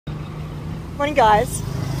Morning, guys.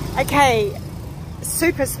 Okay,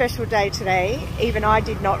 super special day today. Even I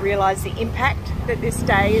did not realise the impact that this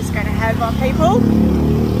day is going to have on people.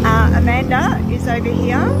 Amanda is over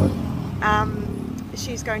here.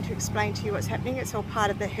 She's going to explain to you what's happening. It's all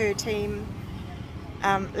part of her team,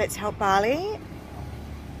 Let's Help Bali,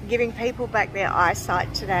 giving people back their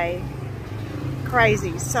eyesight today.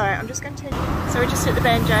 Crazy. So I'm just going to turn. So we're just at the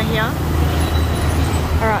banjo here.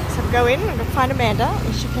 All right, so we'll go in and we'll find Amanda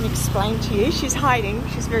and she can explain to you. She's hiding.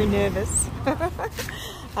 She's very nervous.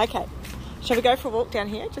 Okay. Shall we go for a walk down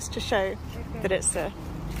here just to show that it's a...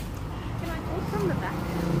 Can I talk from the back?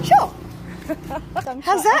 Sure.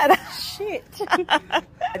 How's that? Shit.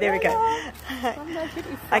 There we go.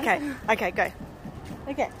 Okay, go.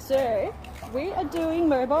 Okay, so we are doing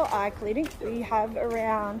mobile eye clinic. We have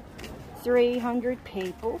around 300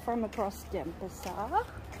 people from across Denpasar.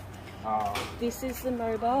 Oh. This is the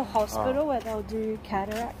mobile hospital where they'll do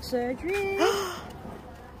cataract surgery.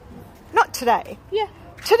 Not today. Yeah.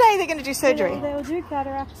 Today they're going to do surgery. Today they'll do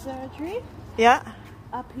cataract surgery. Yeah.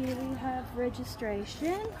 Up here we have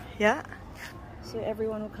registration. Yeah. So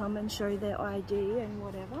everyone will come and show their ID and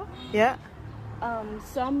whatever. Yeah.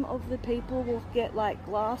 Some of the people will get like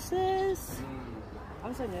glasses.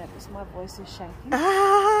 I'm so nervous, my voice is shaking.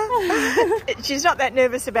 She's not that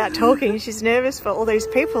nervous about talking. She's nervous for all these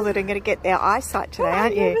people that are going to get their eyesight today,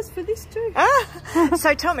 aren't you? I'm nervous for this too.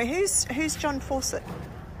 So tell me, who's John Fawcett?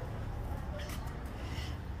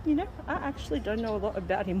 You know, I actually don't know a lot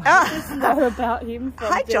about him. I just know about him from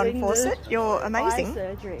Hi, John Fawcett. You're amazing. Eye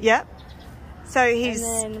surgery. Yep. So he's...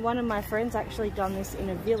 And then one of my friends actually done this in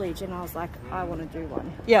a village, and I was like, I want to do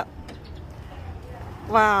one. Yep.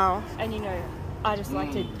 Wow. And you know, I just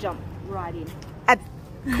like to jump right in. Of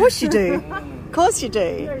course you do. Of course you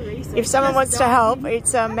do. No reason. If someone wants to help,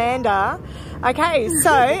 it's Amanda. Okay,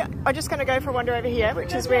 so I'm just going to go for a wander over here,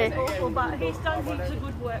 which is where... Awful, but he's done heaps of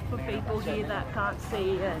good work for people here that can't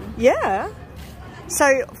see. And yeah.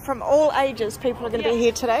 So from all ages, people are going to be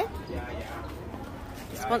here today.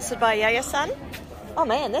 Sponsored by Yayasan. Oh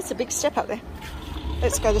man, that's a big step up there.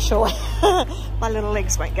 Let's go the shore. My little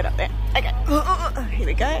legs won't get up there. Okay, here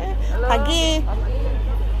we go. Pagi.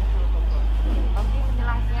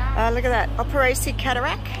 Look at that, Operasi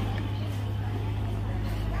Cataract.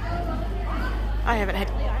 I haven't had...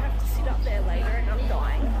 I have to sit up there later and I'm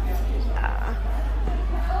dying.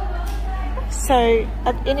 So,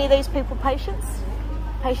 are any of these people patients?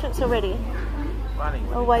 Patients already?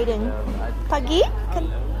 Or waiting? Pagi?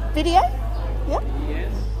 Video? Yep.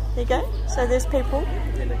 There you go. So there's people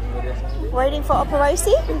waiting for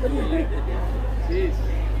operasi.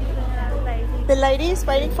 The ladies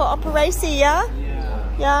waiting for operasi, yeah?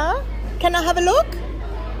 Yeah? Can I have a look?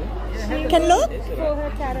 Can look? For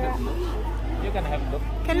her cataract. You can have a look.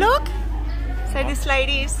 Can look? So this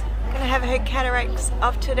lady's gonna have her cataracts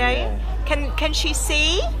off today. Can she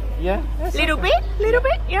see? Yeah. Little bit,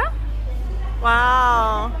 yeah?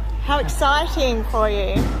 Wow. How exciting for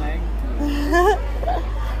you.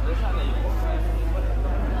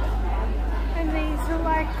 And these are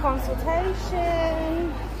like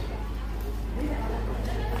consultation.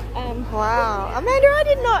 Wow. Amanda, I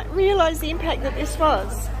did not realise the impact that this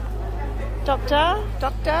was. Doctor?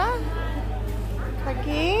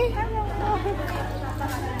 Pagi.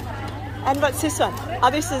 And what's this one? Oh,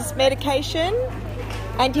 this is medication,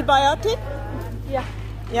 antibiotic? Yeah.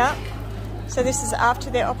 Yeah. So this is after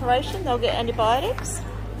their operation, they'll get antibiotics.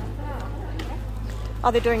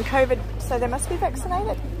 Oh, they're doing COVID, so they must be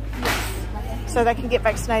vaccinated? Yes. So they can get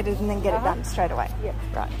vaccinated and then get it done straight away? Yeah.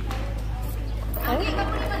 Right. Okay.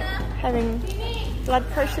 Having blood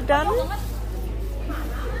pressure done.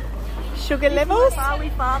 Sugar levels. Bali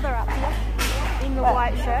father up here in the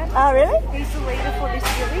white shirt. Oh, really? He's the leader for this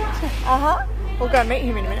village. Uh-huh. We'll go meet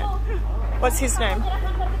him in a minute. What's his name?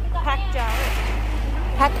 Pack Jarrett.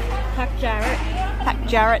 Pack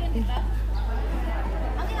Jarrett.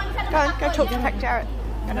 Go talk to Pack Jarrett.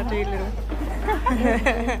 Gonna do a little.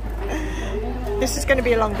 This is going to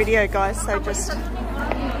be a long video, guys, so just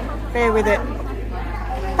bear with it.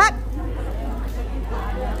 Pack.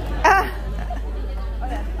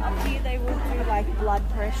 Up here they will do like blood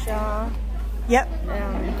pressure. Yep.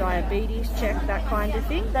 Diabetes check, that kind of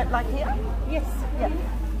thing. That like here? Yes. Yep.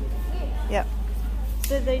 Yep.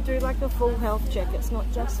 So they do like a full health check. It's not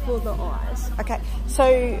just for the eyes. Okay.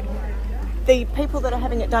 So the people that are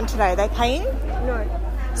having it done today, are they paying? No.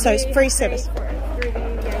 So it's free service. Through the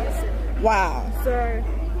Yayasan. Wow. So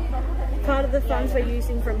part of the funds we're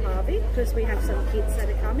using from Harvey because we have some kids that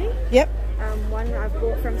are coming. Yep. One I've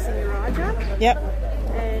bought from Singaraja. Yep.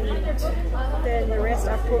 And then the rest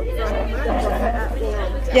I've put from the profit at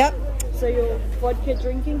Laurel. Yep. So your vodka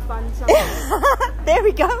drinking fun something. There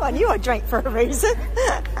we go. I knew I drank for a reason.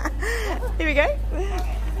 Here we go.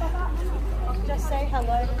 Just say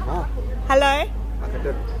hello. Hello.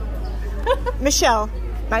 Michelle.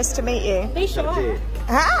 Nice to meet you. Be shy. You're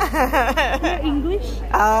English?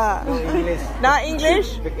 No English. Not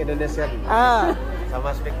English? Speak Indonesian.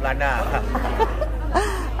 Sama speak Belanda.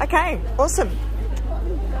 Okay, awesome.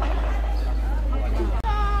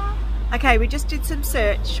 Okay, we just did some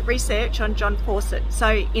research on John Fawcett. So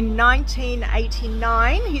in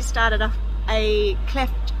 1989, he started a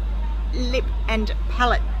cleft lip and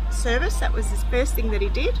palate service. That was his first thing that he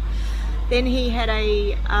did. Then he had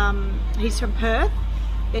he's from Perth.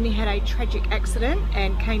 Then he had a tragic accident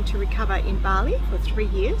and came to recover in Bali for 3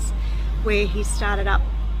 years, where he started up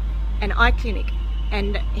an eye clinic.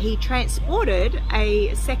 And he transported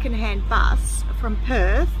a second-hand bus from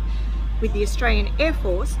Perth with the Australian Air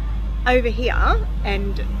Force over here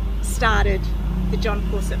and started the John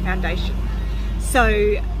Fawcett Foundation.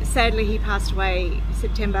 So sadly he passed away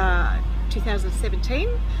September 2017,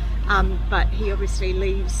 but he obviously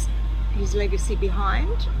leaves his legacy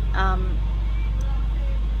behind,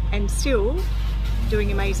 and still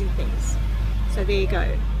doing amazing things. So there you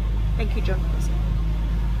go. Thank you, John Fawcett.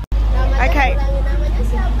 Okay.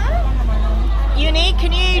 Uni,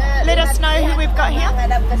 can you let us know who we've got here?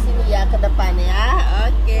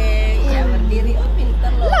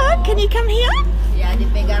 Look, can you come here?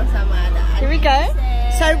 Here we go.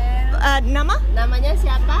 So, nama? Namanya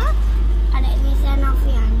siapa? Kadek Nisa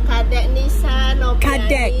Noviani. Kadek Nisa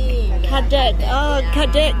Noviani. Kadek. Oh,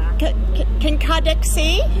 Kadek. Can Kadek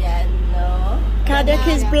see? Yeah, no. Kadek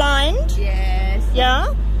is blind? Yes.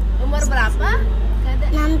 Yeah? Umur berapa?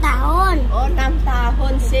 6 tahun. Oh, 6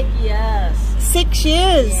 tahun, 6 years. 6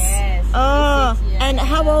 years? Yes. Oh, 6 years. and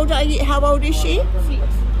how old are you? How old is she?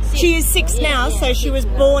 6. She is 6 now, so she was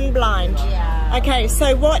born blind. Yeah. Okay,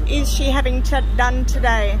 so what is she having done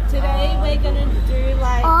today? Today we're gonna do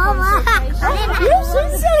like consultation. You're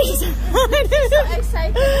so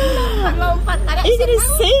excited. Excited. You're gonna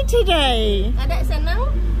see today. Kadek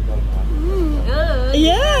senang? Good.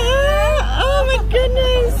 Yeah. Oh my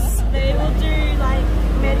goodness. They will do like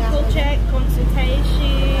medical check,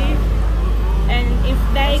 consultation, and if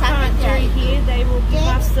they can't do it here, they will give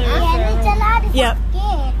us the referral. Yep.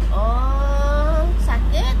 Oh,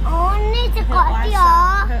 sakit? Her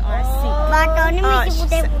eye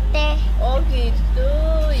sick. Oh gitu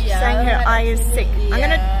ya. Saying her eye is sick.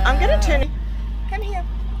 I'm gonna turn. Come here.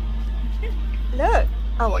 Look.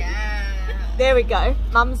 Oh, there we go.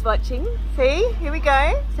 Mum's watching. See, here we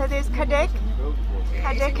go. So there's Kadek.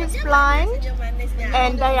 Kadek is blind,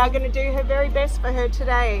 and they are going to do her very best for her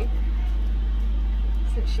today.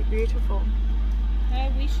 Isn't she beautiful? Her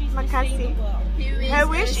wish is to see the world. Her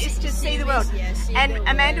wish is to see the world. And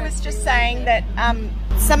Amanda was just saying that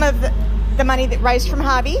some of the money that raised from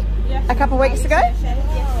Harvey a couple of weeks ago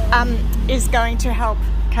is going to help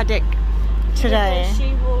Kadek today. Because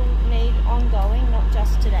she will need ongoing, not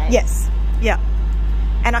just today. Yes, yeah.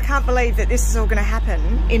 And I can't believe that this is all going to happen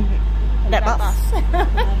in that bus.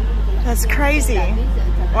 That's crazy.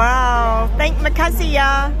 Wow. Thank makasih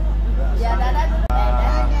ya.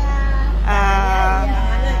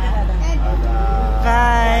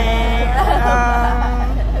 Bye.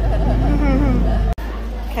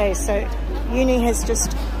 Okay, so Uni has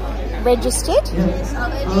just registered.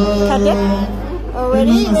 Kadek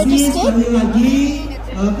already registered.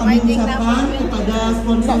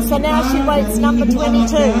 So now she waits number 22.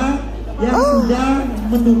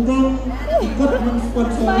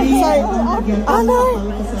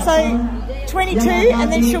 So 22,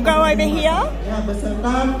 and then she'll go over here.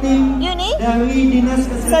 Uni.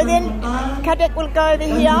 So then Kadek will go over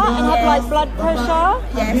here and have like blood pressure.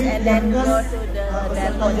 Yes, and then go to the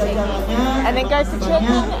dental checking. And then go for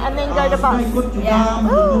checking, and then go to bus.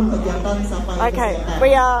 Yeah. Ooh. Okay,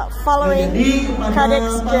 we are following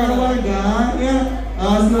Kadek's journey.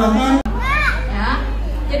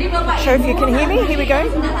 Sure if you can hear me. Here we go.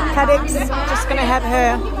 Kadek's just going to have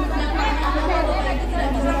her.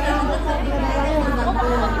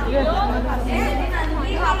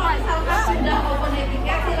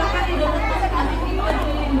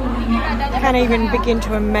 Can't even begin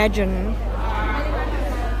to imagine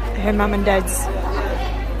her mum and dad's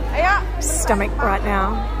stomach right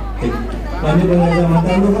now.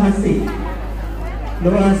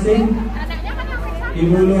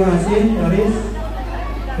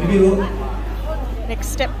 Next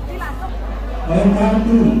step.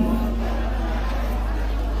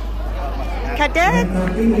 Kadek.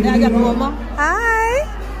 Hai.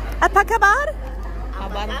 Apa kabar?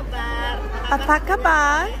 Apa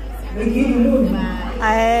kabar? Hey,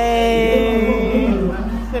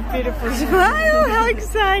 it's a beautiful smile. How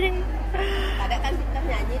exciting!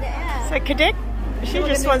 So Kadek, she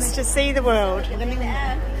just wants to see the world. Hey?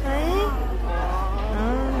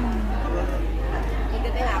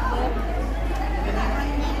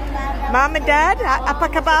 Mom and Dad, apa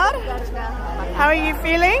kabar? How are you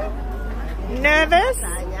feeling? Nervous?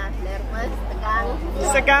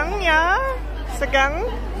 Segang ya? Segang?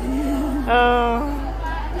 Oh.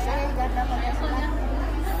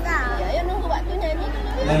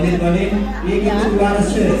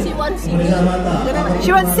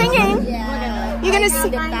 She wants singing? You're gonna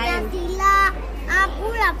sing?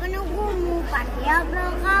 Akulah penunggumu, pakai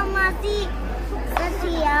proklamasi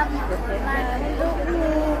setiap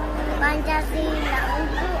untukmu. Pancasila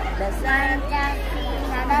untuk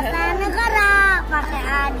Pancasila dasar negara, pakai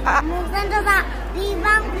adikmu sentosa di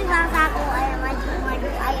bangsaku. Ayo maju maju,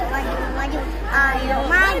 ayo maju maju, ayo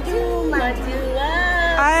maju maju.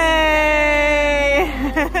 Hai.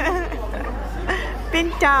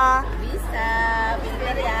 Pintar. Bisa,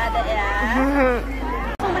 pintar ya ada ya.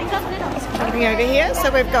 Coming over here, so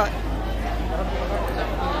we've got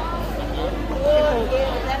people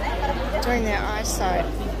doing their eyesight.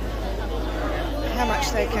 How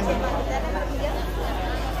much they can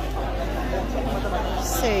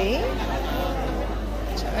see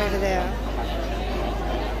to over there.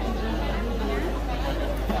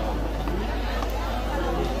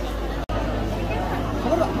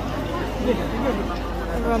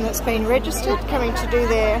 Everyone that's been registered coming to do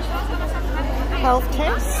their health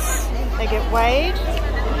tests, they get weighed.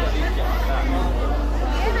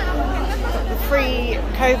 Got the free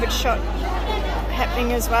COVID shot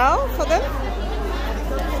happening as well for them.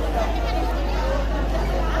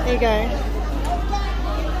 There you go.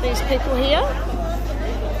 These people here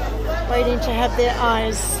waiting to have their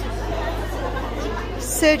eyes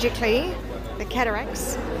surgically, the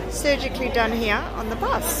cataracts, surgically done here on the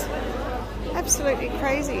bus. Absolutely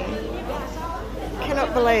crazy.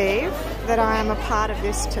 Cannot believe that I am a part of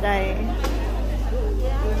this today.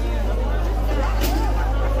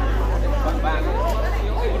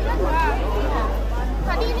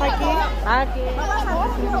 Thank you.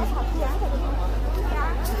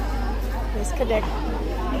 There's Kadek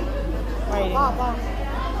waiting.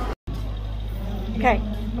 Okay,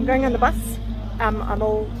 I'm going on the bus. I'm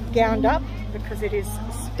all gowned up because it is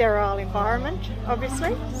a sterile environment,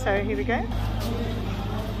 obviously. So here we go.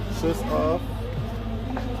 Shoes off.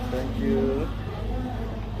 Thank you.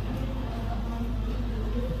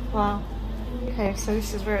 Wow. Okay, so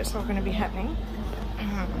this is where it's all going to be happening.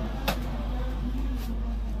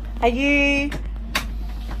 Are you?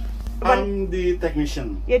 I'm the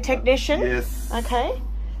technician. You're a technician? Yes. Okay.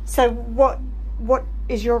 So what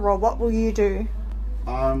is your role? What will you do?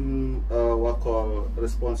 I'm what call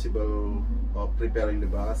responsible of preparing the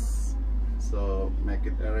bus. So make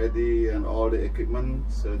it ready and all the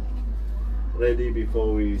equipment so ready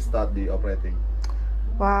before we start the operating.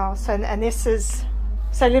 Wow. So and this is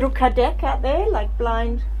little Kadek out there, like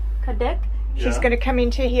blind Kadek. She's going to come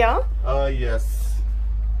into here. Yes.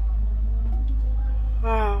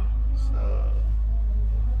 Wow.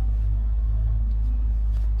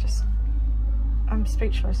 I'm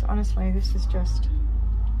speechless, honestly. This is just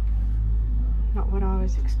not what I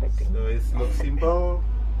was expecting. So it looks simple.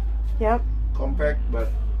 Yep. Compact,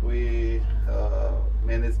 but we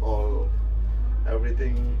manage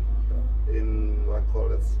everything in what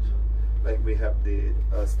call it. Like we have the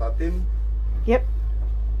start team. Yep.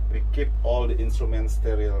 We keep all the instruments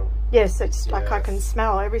sterile. Yes, it's like I can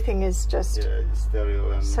smell. Everything is just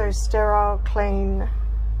sterile and so sterile, clean.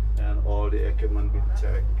 And all the equipment we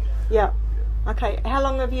check. Yeah. Okay. How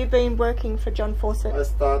long have you been working for John Fawcett? I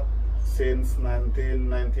start since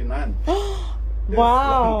 1999.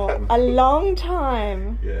 Wow, a long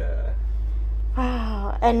time. Yeah.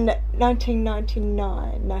 Wow. And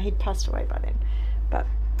 1999. No, he'd passed away by then. But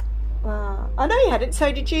wow. I know you hadn't.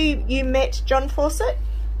 So did you met John Fawcett?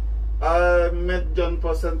 I met John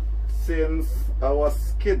Fawcett since I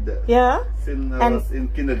was a kid. Yeah? Since I was in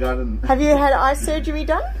kindergarten. Have you had eye surgery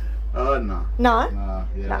done? No. No? No,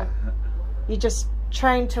 yeah. No. You just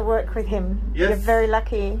trained to work with him. Yes. You're very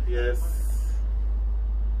lucky. Yes.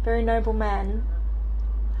 Very noble man.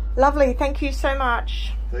 Lovely. Thank you so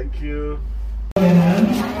much. Thank you.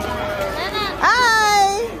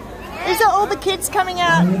 Hi! These are all the kids coming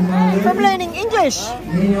out from learning English.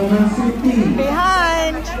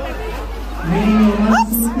 Behind.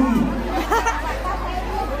 Oops.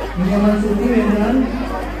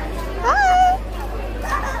 Hi.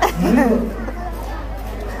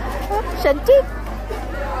 Cantik.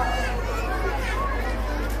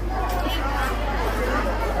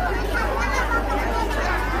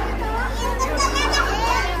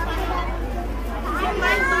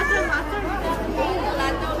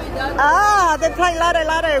 Oh, they're playing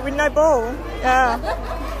lotto with no ball. Yeah.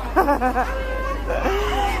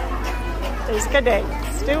 There's Cadet,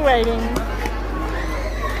 still waiting.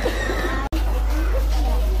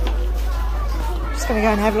 Just going to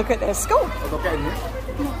go and have a look at their school.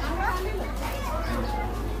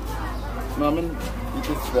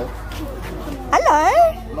 Hello.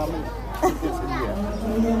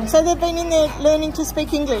 So they've been in there learning to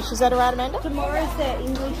speak English. Is that alright, Amanda? Tomorrow's their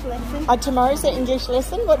English lesson. Tomorrow's their English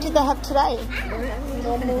lesson. What did they have today?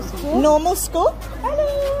 Normal school. Normal school. Hello.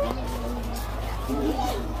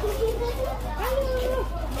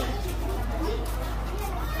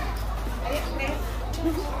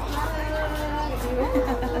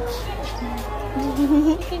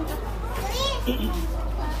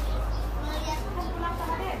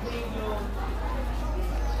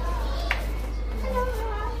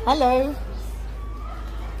 Hello.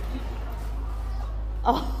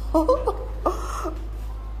 Oh.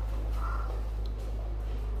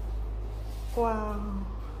 Wow.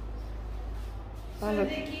 Oh, look,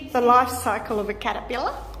 the life cycle of a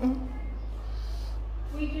caterpillar.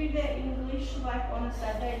 We do their English like on a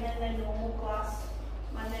Saturday and then their normal class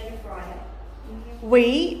Monday to Friday.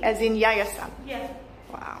 We, as in Yaya-san? Yeah.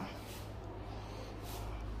 Wow.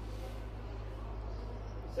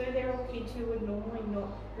 So they're all kids who would normally not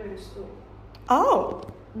go to school. Oh,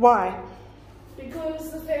 why?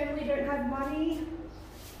 Because the family don't have money.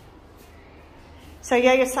 So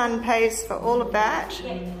Yaya-san pays for all of that?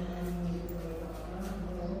 Yeah.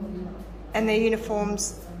 And their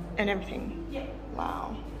uniforms and everything? Yeah.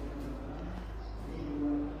 Wow.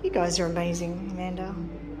 You guys are amazing, Amanda.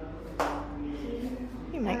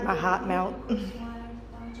 You make my heart melt.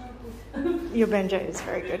 Your banjo is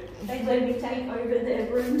very good. They let me take over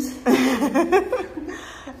their rooms.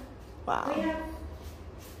 Wow. We have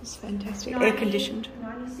It's fantastic. Air conditioned.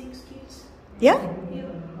 96 kids. Yeah? Yeah.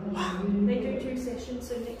 Wow. They do 2 sessions,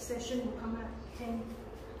 so next session will come at 10.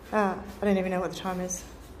 I don't even know what the time is.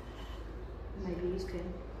 Maybe you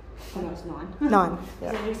can. Oh, no, it's 9. 9. Yeah.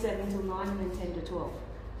 It's only 7 till 9 and then 10 to 12.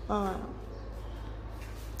 Oh.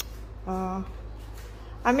 Oh.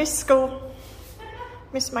 I miss school.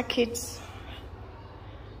 Miss my kids.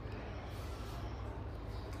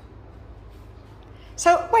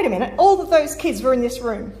 So, wait a minute. All of those kids were in this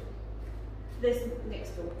room? This next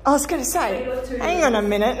door. I was going to say, So you got 2 hang on a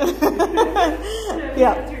minute.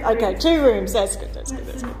 Yeah, okay, 2 rooms. That's good, that's good,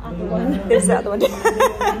 that's good. Other one. There's the other one. I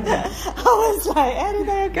was like, how did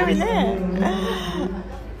they all go in there?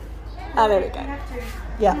 Oh, there we go.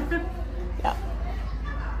 Yeah. Yeah.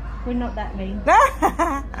 We're not that mean.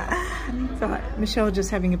 It's all right. Michelle just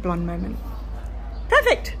having a blonde moment.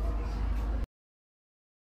 Perfect.